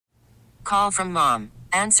Call from mom.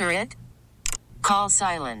 Answer it. Call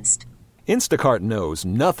silenced. Instacart knows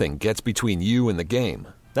nothing gets between you and the game.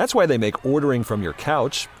 That's why they make ordering from your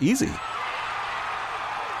couch easy.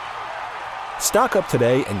 Stock up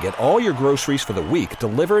today and get all your groceries for the week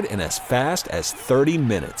delivered in as fast as 30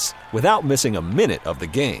 minutes without missing a minute of the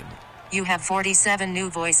game. You have 47 new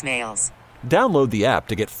voicemails. Download the app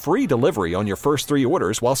to get free delivery on your first 3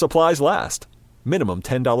 orders while supplies last. Minimum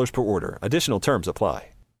 $10 per order. Additional terms apply.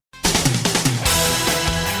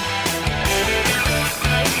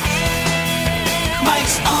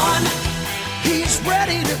 Mike's on. He's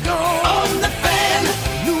ready to go. On the Fan.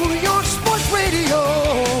 New York Sports Radio.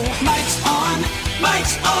 Mike's on.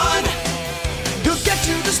 Mike's on. He'll get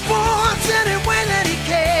you the sports any way that he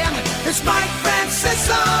can. It's Mike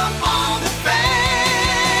Francesa on the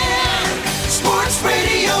Fan. Sports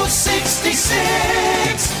Radio 66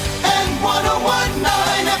 and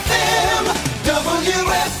 101.9 FM.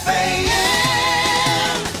 WFAN.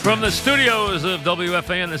 From the studios of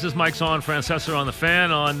WFAN, this is Mike's on, Francesa on the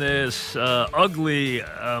Fan on this ugly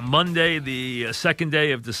Monday, the second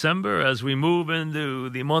day of December. As we move into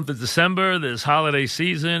the month of December, this holiday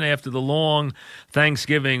season after the long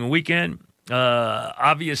Thanksgiving weekend.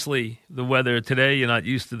 Obviously, the weather today, you're not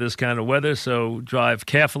used to this kind of weather, so drive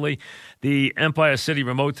carefully. The Empire City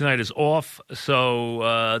remote tonight is off,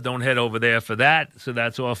 so don't head over there for that. So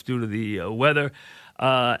that's off due to the weather.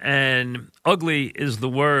 And ugly is the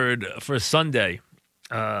word for Sunday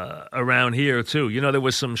around here, too. You know, there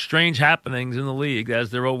was some strange happenings in the league, as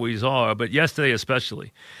there always are, but yesterday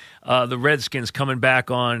especially. The Redskins coming back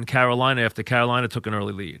on Carolina after Carolina took an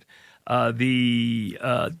early lead. The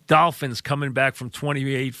Dolphins coming back from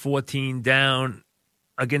 28-14 down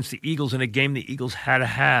against the Eagles in a game the Eagles had to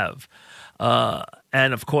have.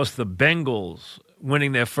 And, of course, the Bengals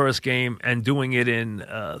winning their first game and doing it in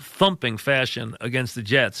thumping fashion against the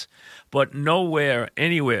Jets. But nowhere,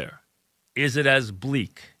 anywhere, is it as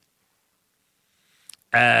bleak,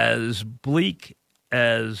 as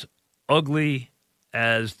ugly,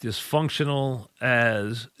 as dysfunctional,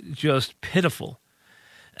 as just pitiful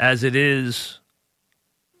as it is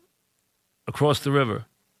across the river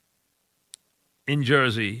in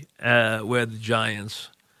Jersey, where the Giants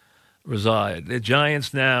reside. The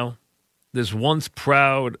Giants now, this once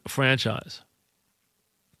proud franchise,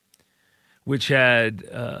 which had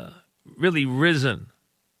really risen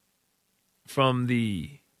from the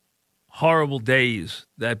horrible days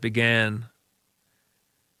that began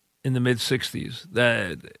in the mid-'60s,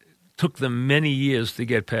 that took them many years to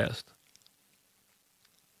get past,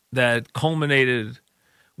 that culminated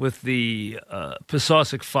with the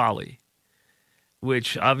Pisarcik folly,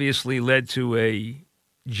 which obviously led to a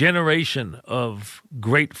generation of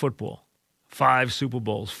great football. 5 Super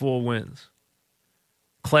Bowls, 4 wins,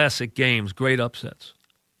 classic games, great upsets.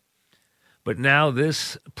 But now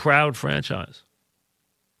this proud franchise,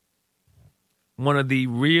 one of the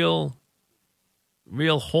real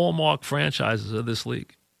hallmark franchises of this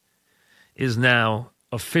league, is now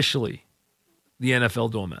officially the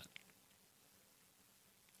NFL doormat.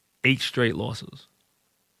 8 straight losses.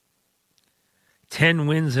 10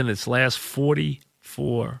 wins in its last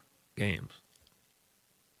 44 games.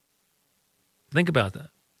 Think about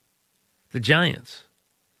that. The Giants,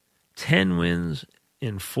 10 wins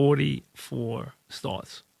in 44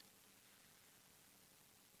 starts.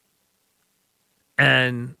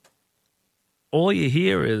 And all you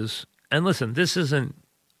hear is, and listen, this isn't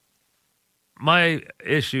my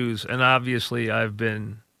issues, and obviously I've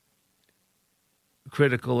been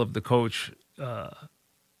critical of the coach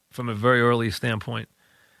from a very early standpoint.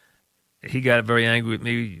 He got very angry with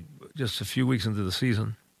me just a few weeks into the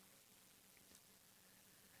season.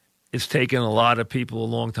 It's taken a lot of people a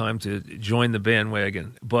long time to join the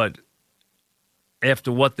bandwagon, but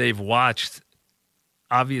after what they've watched,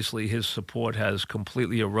 obviously his support has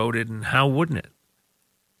completely eroded, and how wouldn't it?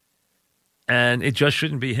 And it just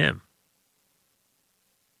shouldn't be him.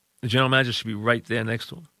 The general manager should be right there next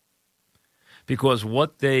to him. Because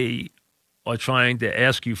what they are trying to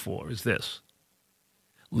ask you for is this.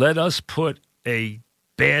 Let us put a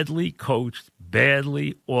badly coached,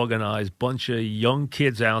 badly organized bunch of young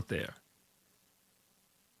kids out there,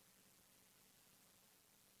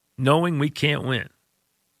 knowing we can't win,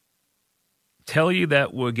 tell you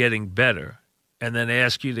that we're getting better, and then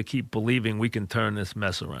ask you to keep believing we can turn this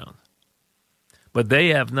mess around. But they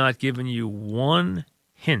have not given you one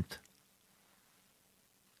hint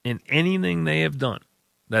in anything they have done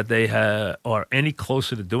that they are any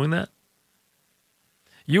closer to doing that.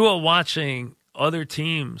 You are watching other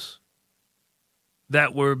teams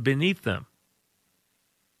that were beneath them.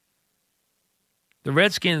 The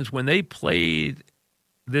Redskins, when they played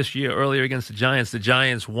this year earlier against the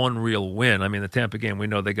Giants one real win. I mean, the Tampa game, we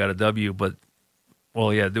know they got a W, but all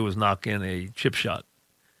he had to do was knock in a chip shot.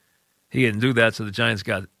 He didn't do that, so the Giants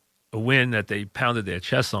got a win that they pounded their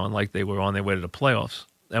chests on like they were on their way to the playoffs.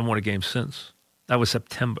 They haven't won a game since. That was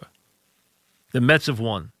September. The Mets have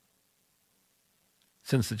won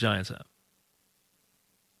since the Giants have.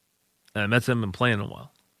 And the Mets haven't been playing in a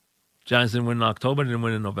while. Giants didn't win in October, didn't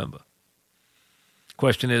win in November.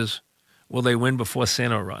 Question is, will they win before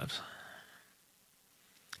Santa arrives?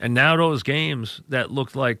 And now those games that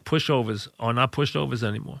looked like pushovers are not pushovers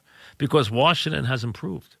anymore because Washington has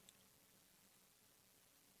improved.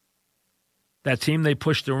 That team they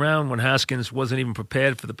pushed around when Haskins wasn't even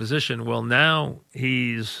prepared for the position, well, now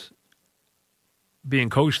he's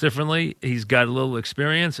being coached differently. He's got a little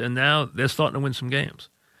experience, and now they're starting to win some games.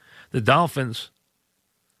 The Dolphins,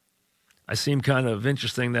 I seem kind of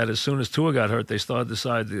interesting that as soon as Tua got hurt, they started to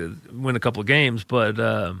decide to win a couple of games, but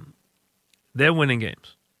they're winning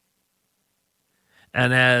games.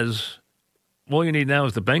 And as all you need now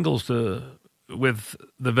is the Bengals to, with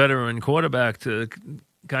the veteran quarterback, to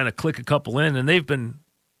kind of click a couple in, and they've been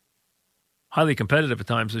highly competitive at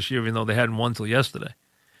times this year, even though they hadn't won till yesterday.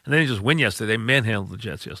 And they didn't just win yesterday; they manhandled the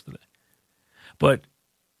Jets yesterday. But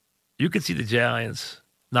you could see the Giants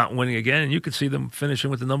not winning again, and you could see them finishing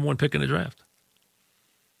with the number one pick in the draft.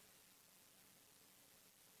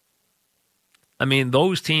 I mean,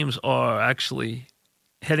 those teams are actually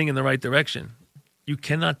heading in the right direction. You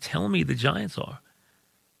cannot tell me the Giants are.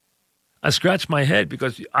 I scratch my head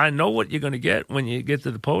because I know what you're going to get when you get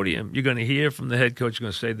to the podium. You're going to hear from the head coach. You're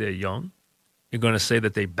going to say they're young. You're going to say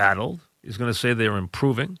that they battled. He's going to say they're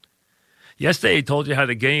improving. Yesterday he told you how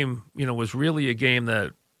the game, was really a game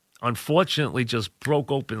that unfortunately just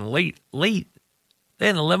broke open late. They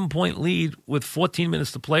had an 11-point lead with 14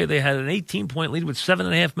 minutes to play. They had an 18-point lead with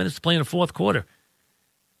 7.5 minutes to play in the fourth quarter.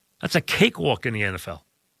 That's a cakewalk in the NFL.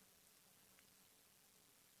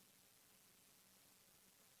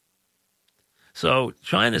 So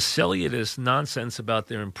trying to sell you this nonsense about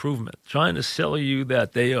their improvement, trying to sell you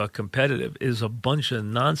that they are competitive is a bunch of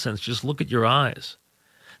nonsense. Just look at your eyes.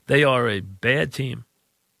 They are a bad team.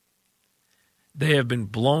 They have been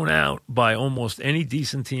blown out by almost any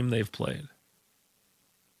decent team they've played.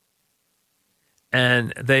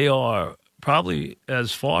 And they are probably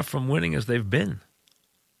as far from winning as they've been.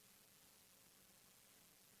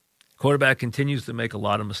 Quarterback continues to make a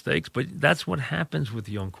lot of mistakes, but that's what happens with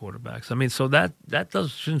young quarterbacks. I mean, so that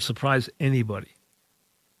shouldn't surprise anybody.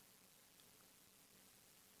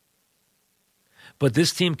 But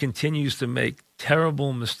this team continues to make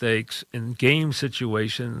terrible mistakes in game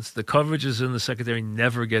situations. The coverages in the secondary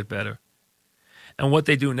never get better. And what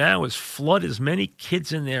they do now is flood as many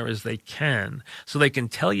kids in there as they can so they can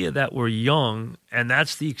tell you that we're young, and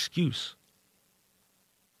that's the excuse.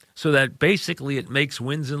 So that basically it makes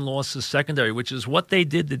wins and losses secondary, which is what they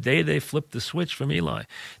did the day they flipped the switch from Eli.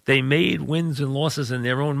 They made wins and losses in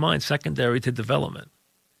their own mind secondary to development.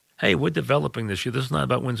 Hey, we're developing this year. This is not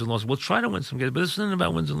about wins and losses. We'll try to win some games, but this isn't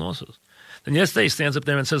about wins and losses. Then yesterday he stands up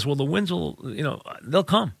there and says, well, the wins will, they'll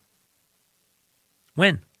come.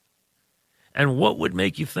 When? And what would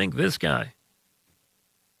make you think this guy,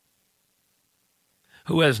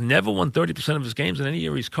 who has never won 30% of his games in any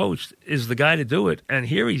year he's coached, is the guy to do it? And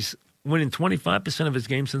here he's winning 25% of his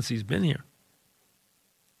games since he's been here.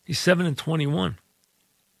 He's 7-21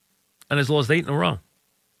 and has lost 8 in a row.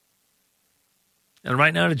 And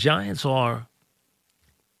right now the Giants are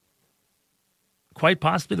quite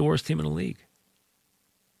possibly the worst team in the league.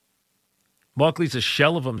 Barkley's a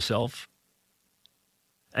shell of himself,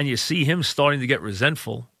 and you see him starting to get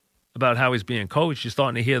resentful about how he's being coached. You're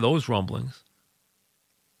starting to hear those rumblings.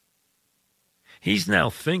 He's now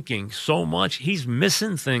thinking so much. He's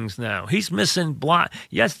missing things now. He's missing block.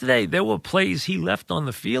 Yesterday, there were plays he left on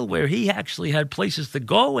the field where he actually had places to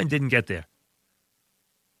go and didn't get there.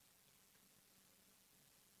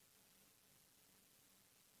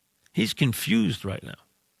 He's confused right now.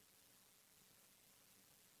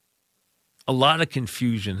 A lot of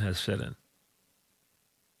confusion has set in.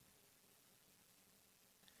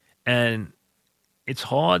 And it's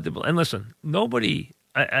hard to... And listen, nobody...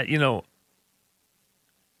 you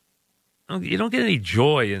don't get any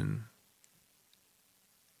joy in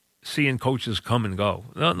seeing coaches come and go.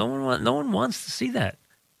 No one wants to see that.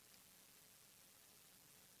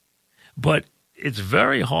 But it's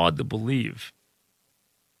very hard to believe,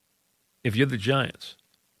 if you're the Giants,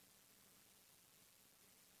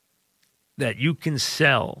 that you can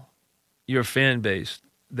sell your fan base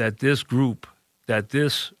that this group, that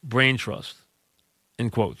this brain trust, in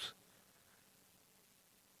quotes,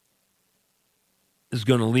 is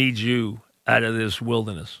going to lead you out of this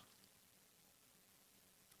wilderness.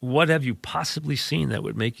 What have you possibly seen that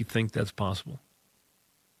would make you think that's possible?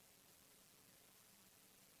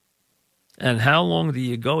 And how long do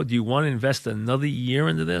you go? Do you want to invest another year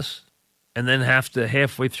into this and then have to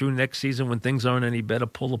halfway through next season when things aren't any better,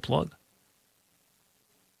 pull the plug?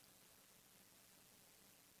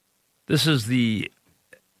 This is the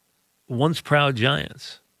once proud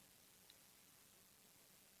Giants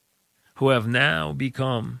who have now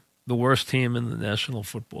become the worst team in the National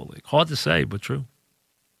Football League. Hard to say, but true.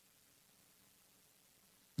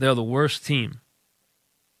 They're the worst team.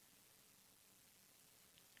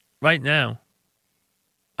 Right now,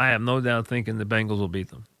 I have no doubt thinking the Bengals will beat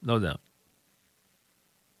them. No doubt.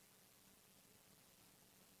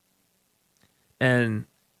 And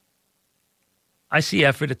I see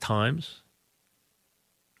effort at times.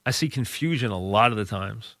 I see confusion a lot of the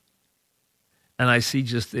times. And I see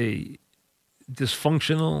just a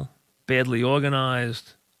dysfunctional, badly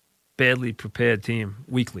organized, badly prepared team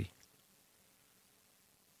weekly.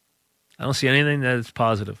 I don't see anything that is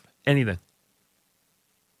positive. Anything.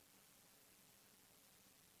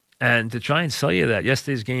 And to try and sell you that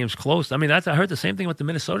yesterday's game's close. I mean, I heard the same thing with the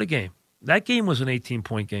Minnesota game. That game was an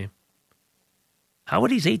 18-point game. How are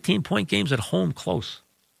these 18-point games at home close?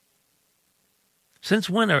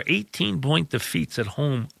 Since when are 18-point defeats at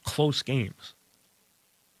home close games?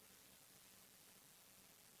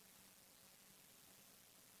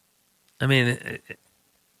 I mean, it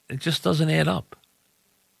just doesn't add up.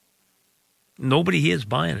 Nobody here is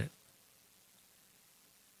buying it.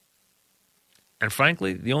 And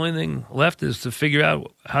frankly, the only thing left is to figure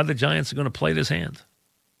out how the Giants are going to play this hand.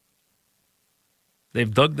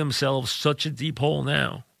 They've dug themselves such a deep hole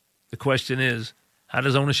now. The question is, how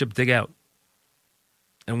does ownership dig out?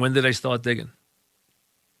 And when did they start digging?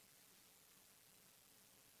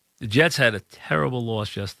 The Jets had a terrible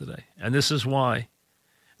loss yesterday. And this is why,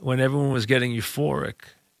 when everyone was getting euphoric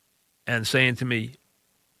and saying to me,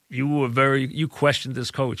 you questioned this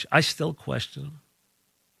coach. I still question him.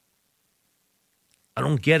 I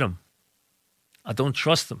don't get him. I don't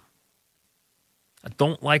trust him. I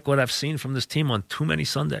don't like what I've seen from this team on too many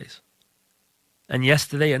Sundays. And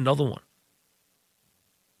yesterday, another one.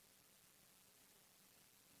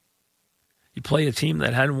 You play a team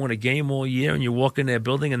that hadn't won a game all year and you walk in their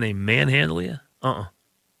building and they manhandle you? And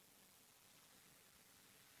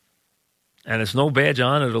it's no badge of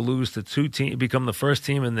honor to lose to two teams, become the first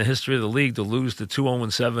team in the history of the league to lose to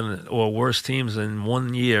 2-0-7 or worse teams in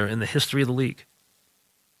 1 year in the history of the league.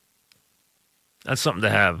 That's something to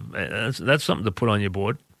have. That's something to put on your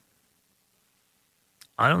board.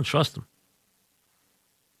 I don't trust them.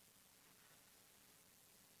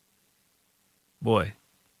 Boy,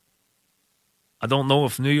 I don't know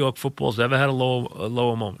if New York football's ever had a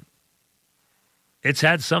lower moment. It's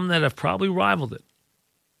had some that have probably rivaled it.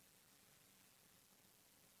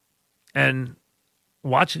 And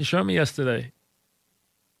watching Sherman yesterday,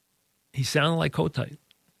 he sounded like Kotite.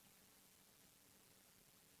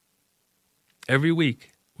 Every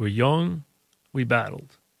week, we're young, we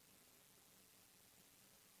battled.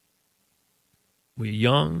 We're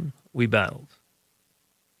young, we battled.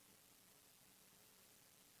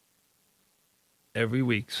 Every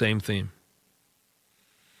week, same theme.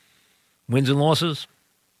 Wins and losses,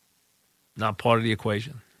 not part of the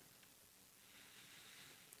equation.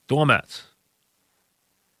 Doormats.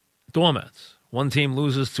 One team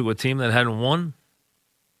loses to a team that hadn't won,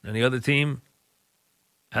 and the other team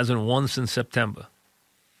hasn't won since September.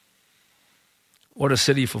 What a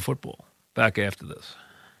city for football. Back after this.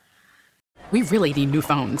 We really need new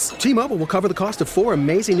phones. T-Mobile will cover the cost of 4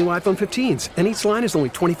 amazing new iPhone 15s, and each line is only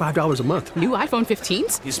 $25 a month. New iPhone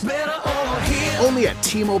 15s? It's better over here. Only at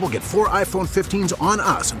T-Mobile, get 4 iPhone 15s on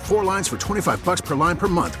us and 4 lines for $25 per line per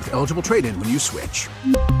month with eligible trade-in when you switch.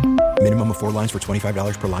 Minimum of 4 lines for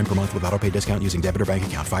 $25 per line per month with autopay discount using debit or bank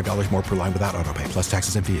account. $5 more per line without autopay, plus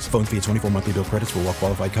taxes and fees. Phone fee at 24 monthly bill credits for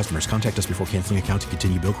well-qualified customers. Contact us before canceling account to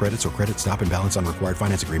continue bill credits or credit stop and balance on required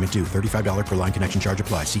finance agreement due. $35 per line connection charge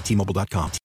applies. See T-Mobile.com.